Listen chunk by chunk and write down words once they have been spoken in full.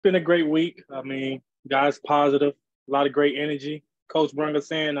been a great week. I mean, guys positive, a lot of great energy. Coach brought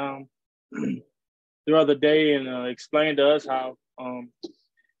us in the other day and explained to us how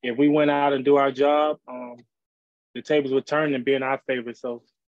if we went out and do our job, the tables would turn and be in our favor. So,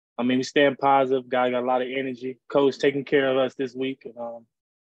 I mean, we stand positive. Guys got a lot of energy. Coach taking care of us this week. And,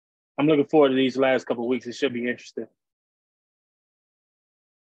 I'm looking forward to these last couple of weeks. It should be interesting.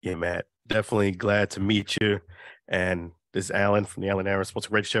 Yeah, Matt, definitely glad to meet you. And this is Alan from the Alan Aaron Sports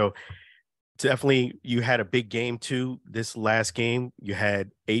Radio Show. Definitely, you had a big game too. This last game, you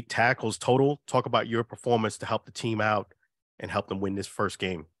had 8 tackles total. Talk about your performance to help the team out and help them win this first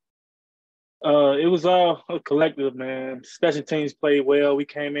game. It was all a collective, man. Special teams played well. We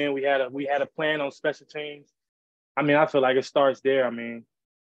came in, we had a plan on special teams. I mean, I feel like it starts there. I mean,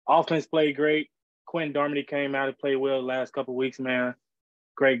 offense played great. Quentin Darmody came out and played well the last couple of weeks, man.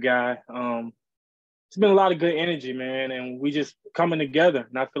 Great guy. It's been a lot of good energy, man, and we just coming together.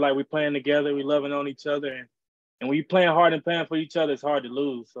 And I feel like we're playing together, we loving on each other, and when you're playing hard and playing for each other, it's hard to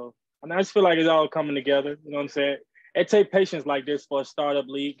lose. So I mean, I just feel like it's all coming together. You know what I'm saying? It takes patience like this for a startup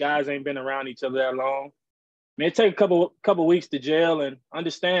league. Guys ain't been around each other that long. I mean, it takes a couple weeks to gel and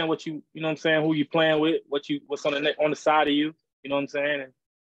understand what you know what I'm saying, who you playing with, what's on the side of you. You know what I'm saying, and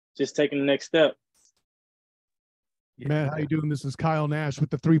just taking the next step. Matt, how you doing? This is Kyle Nash with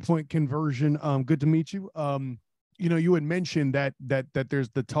the 3-point conversion. Good to meet you. You know, you had mentioned that there's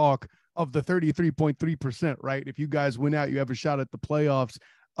the talk of the 33.3%, right? If you guys win out, you have a shot at the playoffs.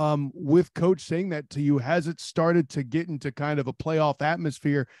 With coach saying that to you, has it started to get into kind of a playoff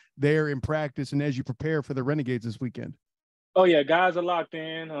atmosphere there in practice and as you prepare for the Renegades this weekend? Oh yeah, guys are locked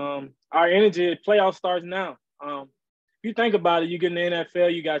in. Our energy, playoff starts now. If you think about it, you get in the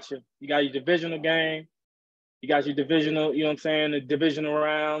NFL, you got your divisional game. You got your divisional, you know what I'm saying, the divisional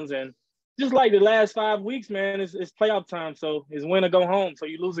rounds. And just like the last 5 weeks, man, it's playoff time. So it's win or go home. So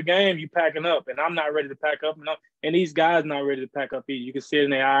you lose a game, you packing up. And I'm not ready to pack up. And these guys not ready to pack up either. You can see it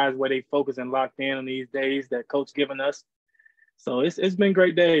in their eyes where they focus and locked in on these days that coach giving us. So it's been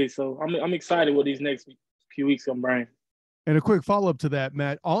great days. So I'm excited what these next few weeks gonna bring. And a quick follow-up to that,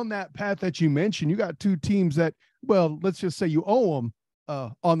 Matt, on that path that you mentioned, you got 2 teams that, well, let's just say you owe them.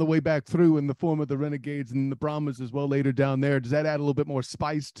 On the way back through in the form of the Renegades and the Brahmas as well later down there. Does that add a little bit more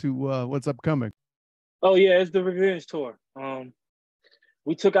spice to what's upcoming? Oh, yeah, it's the revenge tour.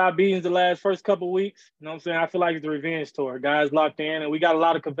 We took our beatings the first couple of weeks. You know what I'm saying? I feel like it's the revenge tour. Guys locked in, and we got a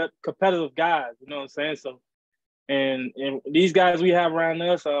lot of competitive guys. You know what I'm saying? So, and these guys we have around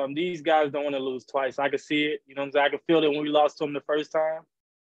us, these guys don't want to lose twice. I can see it. You know what I'm saying? I can feel it when we lost to them the first time.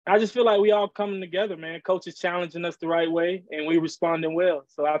 I just feel like we all coming together, man. Coach is challenging us the right way, and we responding well.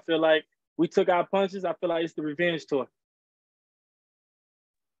 So I feel like we took our punches. I feel like it's the revenge tour.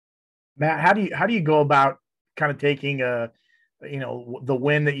 Matt, how do you go about kind of taking the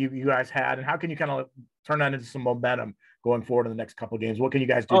win that you guys had, and how can you kind of turn that into some momentum going forward in the next couple of games? What can you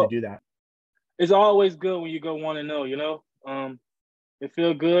guys do to do that? It's always good when you go 1-0. You know, it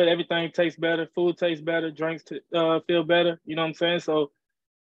feels good. Everything tastes better. Food tastes better. Drinks feel better. You know what I'm saying? So.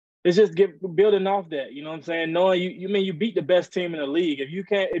 It's just building off that, you know what I'm saying? Knowing you beat the best team in the league. If you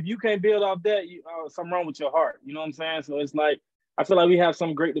can't build off that, something wrong with your heart. You know what I'm saying? So it's like I feel like we have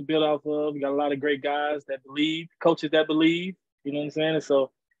something great to build off of. We got a lot of great guys that believe, coaches that believe. You know what I'm saying? And so,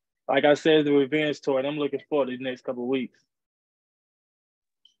 like I said, the revenge tour, and I'm looking forward to the next couple of weeks.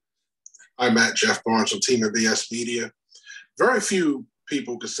 Hi, Matt. Jeff Barnes from Team MBS Media. Very few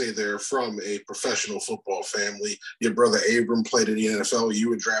people could say they're from a professional football family. Your brother Abram played in the NFL. You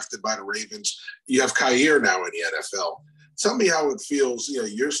were drafted by the Ravens. You have Kyer now in the NFL. Tell me how it feels. You know,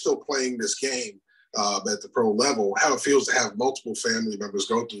 you're still playing this game at the pro level, how it feels to have multiple family members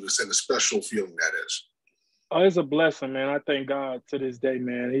go through this and a special feeling that is. Oh, it's a blessing, man. I thank God to this day,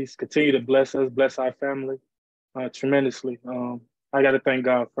 man. He's continued to bless us, bless our family tremendously. I got to thank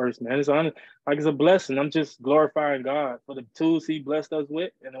God first, man. It's a blessing. I'm just glorifying God for the tools He blessed us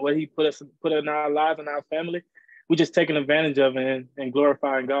with and the way He put in our lives and our family. We're just taking advantage of it and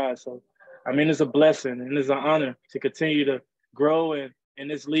glorifying God. So, I mean, it's a blessing and it's an honor to continue to grow in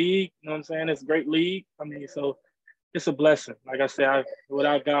this league. You know what I'm saying? It's a great league. I mean, so it's a blessing. Like I said,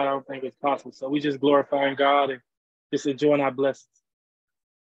 without God, I don't think it's possible. So we just glorifying God and just enjoying our blessings.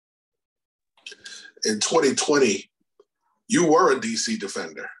 In 2020, you were a DC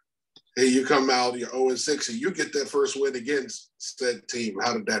Defender. Hey, you come out, you're 0-6, and you get that first win against said team.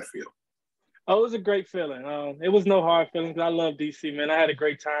 How did that feel? Oh, it was a great feeling. It was no hard feelings. I love DC, man. I had a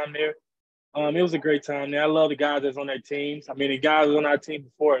great time there. It was a great time there. I love the guys that's on their teams. I mean, the guys on our team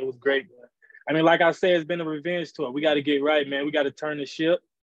before, it was great. I mean, like I said, it's been a revenge tour. We got to get right, man. We got to turn the ship.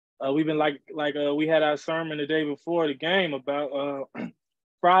 We've been we had our sermon the day before the game about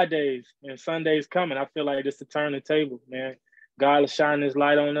Fridays and Sundays coming. I feel like it's to turn the table, man. God is shining his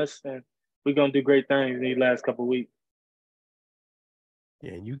light on us, and we're going to do great things in these last couple of weeks.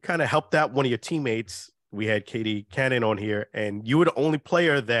 Yeah, and you kind of helped out one of your teammates. We had Katie Cannon on here, and you were the only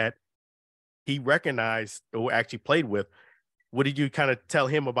player that he recognized or actually played with. What did you kind of tell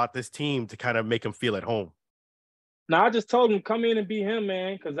him about this team to kind of make him feel at home? No, I just told him come in and be him,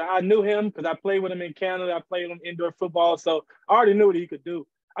 man, because I knew him because I played with him in Canada. I played with him indoor football, so I already knew what he could do.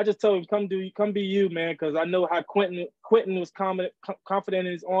 I just told him come be you, man, because I know how Quentin was confident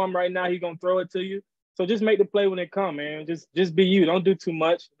in his arm right now. He's gonna throw it to you. So just make the play when it come, man. Just be you. Don't do too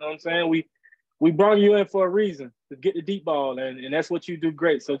much. You know what I'm saying? We brought you in for a reason to get the deep ball, and that's what you do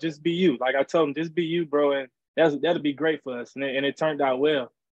great. So just be you. Like I told him, just be you, bro, and that'll be great for us. And it turned out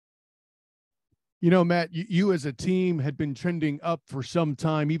well. You know, Matt, you as a team had been trending up for some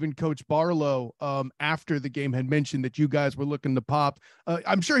time. Even Coach Barlow, after the game, had mentioned that you guys were looking to pop.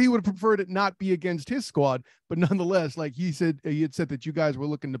 I'm sure he would have preferred it not be against his squad, but nonetheless, like he had said that you guys were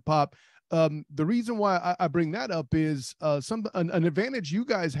looking to pop. The reason why I bring that up is an advantage you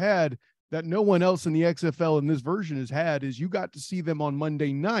guys had that no one else in the XFL in this version has had is you got to see them on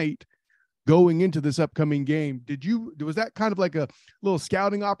Monday night going into this upcoming game. Was that kind of like a little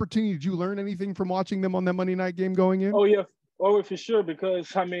scouting opportunity? Did you learn anything from watching them on that Monday night game going in? Oh yeah, for sure.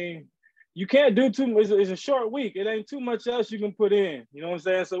 Because I mean, you can't do too much. It's a short week. It ain't too much else you can put in. You know what I'm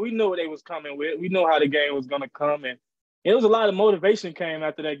saying? So we know what they was coming with. We know how the game was gonna come, and it was a lot of motivation came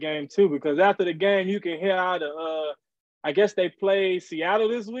after that game too. Because after the game, you can hear how I guess they played Seattle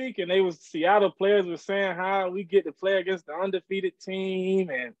this week, and Seattle players were saying how we get to play against the undefeated team,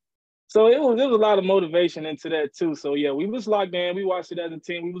 and so it was a lot of motivation into that too. So yeah, we was locked in. We watched it as a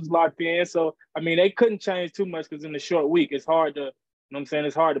team. We was locked in. So I mean, they couldn't change too much because in the short week, it's hard to, you know what I'm saying?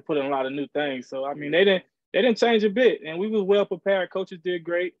 It's hard to put in a lot of new things. So I mean, they didn't change a bit, and we was well prepared. Coaches did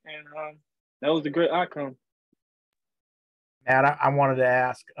great, and that was a great outcome. Matt, I wanted to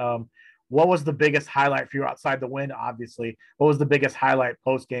ask, what was the biggest highlight for you outside the win? Obviously, what was the biggest highlight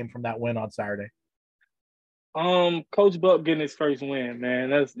post game from that win on Saturday? Coach Buck getting his first win, man.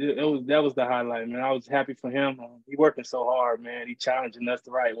 That was the highlight, man. I was happy for him. He working so hard, man. He challenging us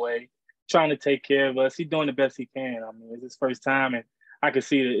the right way, trying to take care of us. He doing the best he can. I mean, it's his first time, and I could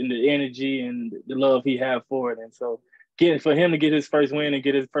see it in the energy and the love he had for it. And so, for him to get his first win and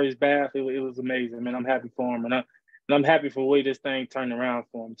get his first bath, it was amazing, man. I'm happy for him, and I'm happy for the way this thing turned around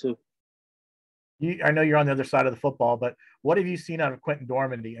for him too. I know you're on the other side of the football, but what have you seen out of Quentin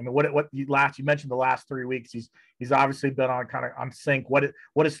Dormandy? I mean, you mentioned the last 3 weeks. He's obviously been on sync. What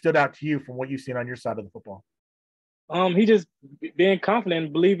has stood out to you from what you've seen on your side of the football? He just being confident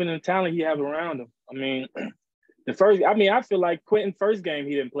and believing in the talent he have around him. I mean, I feel like Quentin's first game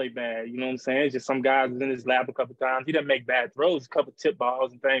he didn't play bad. You know what I'm saying? It's just some guys was in his lap a couple times. He didn't make bad throws, a couple tip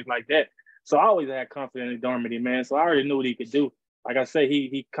balls and things like that. So I always had confidence in Dormandy, man. So I already knew what he could do. Like I say,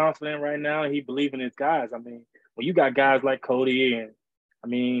 he confident right now, and he believe in his guys. I mean, when you got guys like Cody and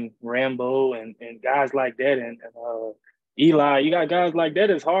Rambo and guys like that and Eli, you got guys like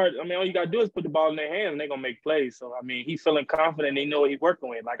that. It's hard. I mean, all you got to do is put the ball in their hands, and they're going to make plays. So, I mean, he's feeling confident. They know what he's working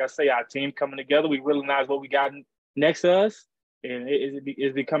with. Like I say, our team coming together. We realize what we got next to us, and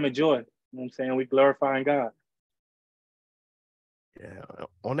it's becoming joy. You know what I'm saying? We glorifying God. Yeah.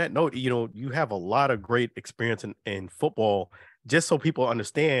 On that note, you have a lot of great experience in football. Just so people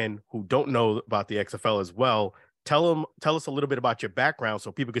understand who don't know about the XFL as well, tell us a little bit about your background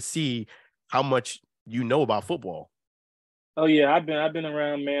so people could see how much you know about football. Oh yeah, I've been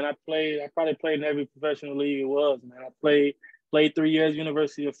around, man. I probably played in every professional league it was, man. I played 3 years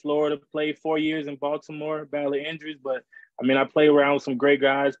University of Florida, played 4 years in Baltimore, battle of injuries, but I mean I played around with some great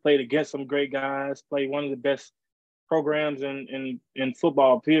guys, played against some great guys, played one of the best programs in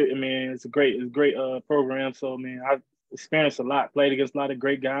football period. I mean, it's a great program. So I mean, I've experienced a lot, played against a lot of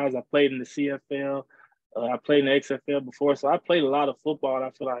great guys. I played in the CFL. I played in the XFL before. So I played a lot of football. And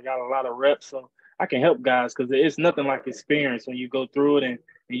I feel like I got a lot of reps. So I can help guys because it's nothing like experience when you go through it and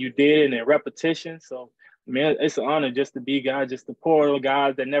you did it and repetition. So, man, it's an honor just to be guys, just to pour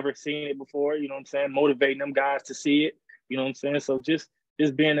guys that never seen it before, you know what I'm saying, motivating them guys to see it, you know what I'm saying? So just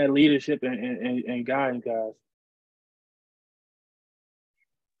being that leadership and guiding guys.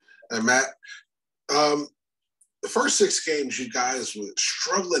 And Matt, the first 6 games, you guys were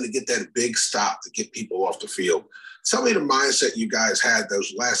struggling to get that big stop to get people off the field. Tell me the mindset you guys had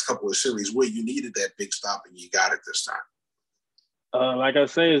those last couple of series where you needed that big stop and you got it this time. Like I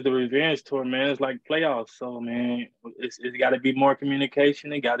say, it's the revenge tour, man. It's like playoffs. So, man, it's got to be more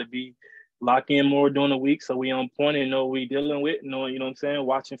communication. It got to be lock in more during the week so we on point and know what we dealing with, know, you know what I'm saying,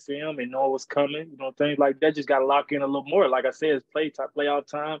 watching film and know what's coming, you know, things like that. Just got to lock in a little more. Like I said, it's play all the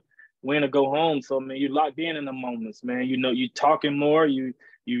time, win or go home. So, man, you locked in the moments, man. You know, you talking more, you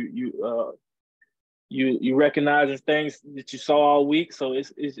recognizing things that you saw all week. So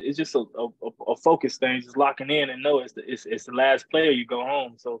it's just a focus thing, just locking in and know it's the last player, you go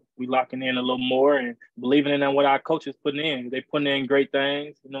home. So we locking in a little more and believing in what our coaches putting in. They putting in great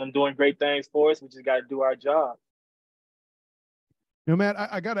things, you know, and doing great things for us. We just got to do our job. You know, Matt,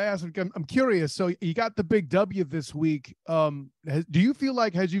 I got to ask, I'm curious. So you got the big W this week. Do you feel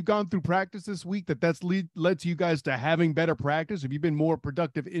like, as you've gone through practice this week, that's led to you guys to having better practice? Have you been more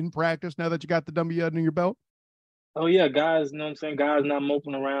productive in practice now that you got the W under your belt? Oh, yeah, guys, you know what I'm saying? Guys not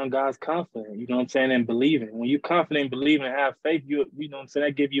moping around, guys confident, you know what I'm saying, and believing. When you're confident, believing, and have faith, you know what I'm saying,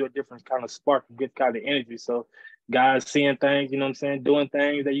 that gives you a different kind of spark, a good kind of energy. So guys seeing things, you know what I'm saying, doing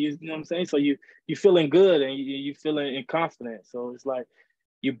things that you know what I'm saying? So you feeling good and you feeling confident. So it's like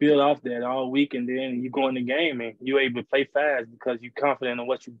you build off that all week and then you go in the game and you're able to play fast because you're confident in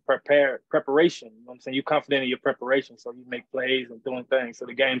what you preparation. You know what I'm saying? You're confident in your preparation. So you make plays and doing things. So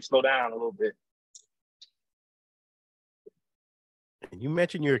the game slow down a little bit. You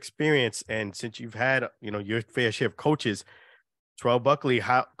mentioned your experience, and since you've had, you know, your fair share of coaches, Coach Buckley,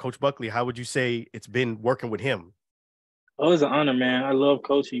 how would you say it's been working with him? Oh, it's an honor, man. I love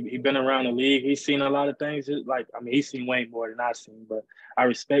Coach. He been around the league. He's seen a lot of things. He's seen way more than I've seen, but I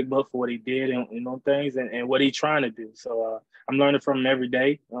respect Buck for what he did and, you know, things and what he's trying to do. So I'm learning from him every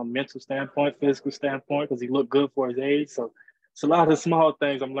day, mental standpoint, physical standpoint, because he looked good for his age. So it's a lot of small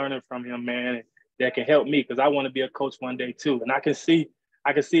things I'm learning from him, man, that can help me because I want to be a coach one day too. And I can see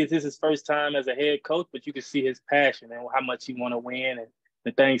this is his first time as a head coach, but you can see his passion and how much he want to win and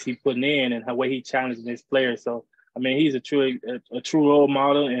the things he's putting in and the way he challenges his players. So, I mean, he's a true role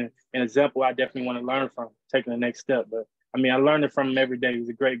model and an example I definitely want to learn from, taking the next step. But, I mean, I learn it from him every day. He's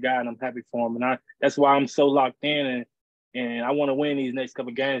a great guy, and I'm happy for him. And that's why I'm so locked in, and I want to win these next couple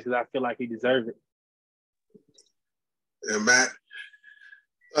of games because I feel like he deserves it. And Matt,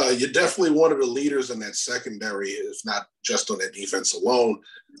 you're definitely one of the leaders in that secondary, if not just on that defense alone.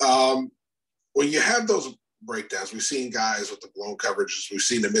 When you have those breakdowns, we've seen guys with the blown coverages, we've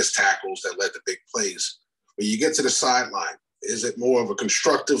seen the missed tackles that led to big plays. When you get to the sideline, is it more of a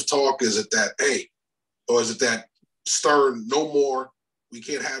constructive talk? Is it that, hey, or is it that stern, no more, we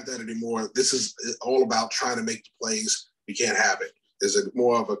can't have that anymore? This is all about trying to make the plays. We can't have it. Is it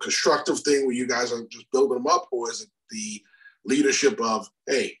more of a constructive thing where you guys are just building them up, or is it the leadership of,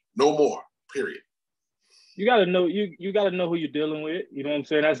 hey, no more, period? You gotta know you gotta know who you're dealing with. You know what I'm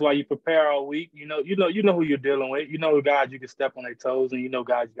saying? That's why you prepare all week. You know who you're dealing with. You know guys you can step on their toes, and you know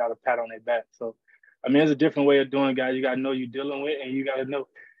guys you gotta pat on their back. So I mean, there's a different way of doing guys. You gotta know you're dealing with, and you gotta know,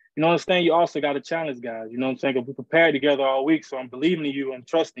 you know what I'm saying? You also gotta challenge guys. You know what I'm saying? Because we prepared together all week, so I'm believing in you and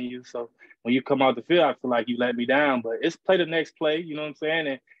trusting you. So when you come out the field, I feel like you let me down. But it's play the next play, you know what I'm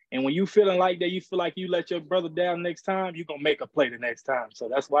saying? And when you feeling like that, you feel like you let your brother down next time, you're going to make a play the next time. So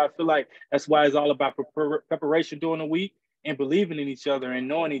that's why I feel like that's why it's all about preparation during the week and believing in each other and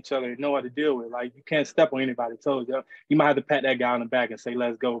knowing each other and know how to deal with. Like, you can't step on anybody's toes. You might have to pat that guy on the back and say,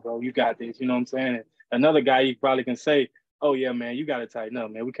 let's go, bro. You got this. You know what I'm saying? And another guy, you probably can say, oh, yeah, man, you got to tighten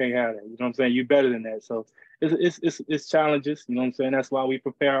up, man. We can't have that. You know what I'm saying? You're better than that. So it's challenges. You know what I'm saying? That's why we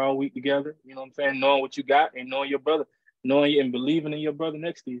prepare all week together. You know what I'm saying? Knowing what you got and knowing your brother. Knowing and believing in your brother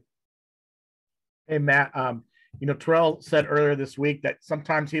next to you. Hey, Matt, you know, Terrell said earlier this week that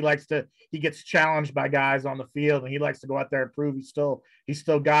sometimes he gets challenged by guys on the field and he likes to go out there and prove he's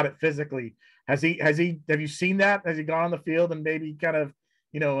still got it physically. Have you seen that? Has he gone on the field and maybe kind of,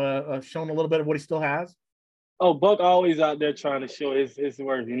 you know, shown a little bit of what he still has? Oh, Buck always out there trying to show his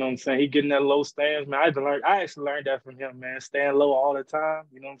worth. You know what I'm saying? He getting that low stance, man. I actually learned that from him, man. Staying low all the time.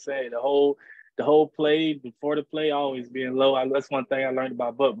 You know what I'm saying? The whole play, before the play, always being low. That's one thing I learned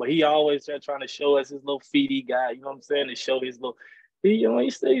about Buck. But he always trying to show us his little feety guy. You know what I'm saying? To show his little.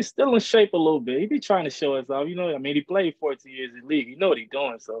 He's still in shape a little bit. He be trying to show us off. You know, I mean, he played 14 years in the league. You know what he's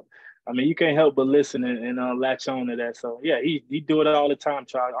doing. So, I mean, you can't help but listen and latch on to that. So, yeah, he do it all the time,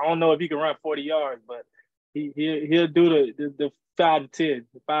 Charles. I don't know if he can run 40 yards, but he'll do the 5 to 10,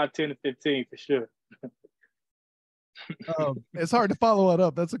 the 5, 10 to 15 for sure. It's hard to follow it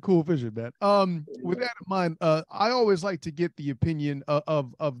up. That's a cool vision, man. With that in mind, I always like to get the opinion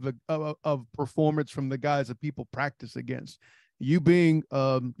of performance from the guys that people practice against. You being,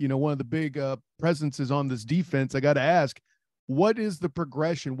 you know, one of the big presences on this defense, I got to ask, what is the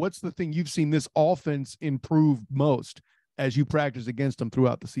progression? What's the thing you've seen this offense improve most as you practice against them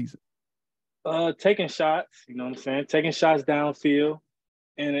throughout the season? Taking shots, you know what I'm saying? Taking shots downfield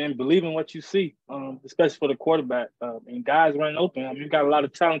and believe in what you see, especially for the quarterback. And guys running open. I mean, you got a lot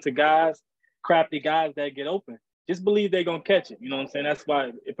of talented guys, crafty guys that get open. Just believe they're gonna catch it. You know what I'm saying? That's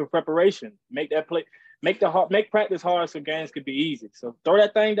why for preparation, make that play, make practice hard so games could be easy. So throw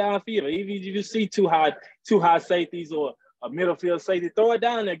that thing downfield. Even if you see two high safeties or a middle field safety, throw it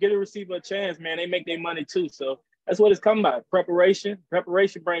down there, get a receiver a chance, man. They make their money too. So that's what it's come by. Preparation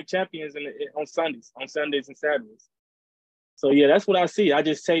brings champions on Sundays and Saturdays. So yeah, that's what I see. I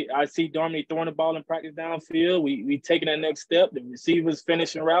see Dormany throwing the ball in practice downfield. We taking that next step. The receivers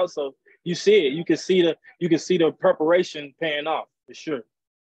finishing routes. So you see it. You can see the preparation paying off for sure.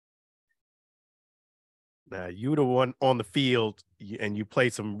 Now you were the one on the field, and you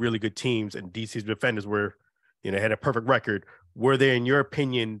played some really good teams, and DC's defenders were, had a perfect record. Were they, in your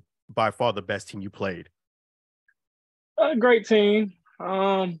opinion, by far the best team you played? A great team.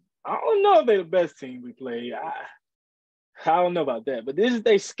 I don't know if they're the best team we played. I don't know about that, but this is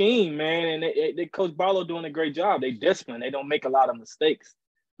their scheme, man, and they Coach Barlow doing a great job. They disciplined. They don't make a lot of mistakes.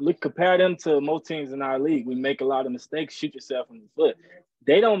 Compare them to most teams in our league. We make a lot of mistakes. Shoot yourself in the foot.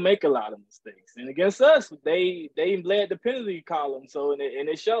 They don't make a lot of mistakes. And against us, they led the penalty column, so and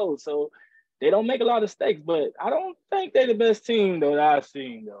it shows. So they don't make a lot of mistakes. But I don't think they're the best team though that I've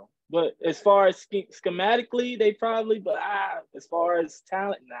seen though. But as far as schematically, they probably. But as far as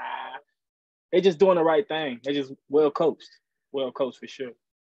talent, nah. They just doing the right thing. They just well coached for sure.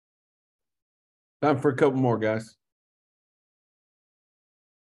 Time for a couple more, guys.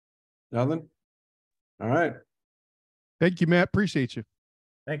 Nothing? All right. Thank you, Matt. Appreciate you.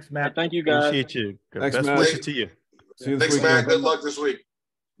 Thanks, Matt. Thank you, guys. Appreciate you. Thanks, Best Matt. wishes to you. See you this Thanks, weekend. Matt. Good luck this week.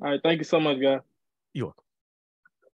 All right. Thank you so much, guys. You're welcome.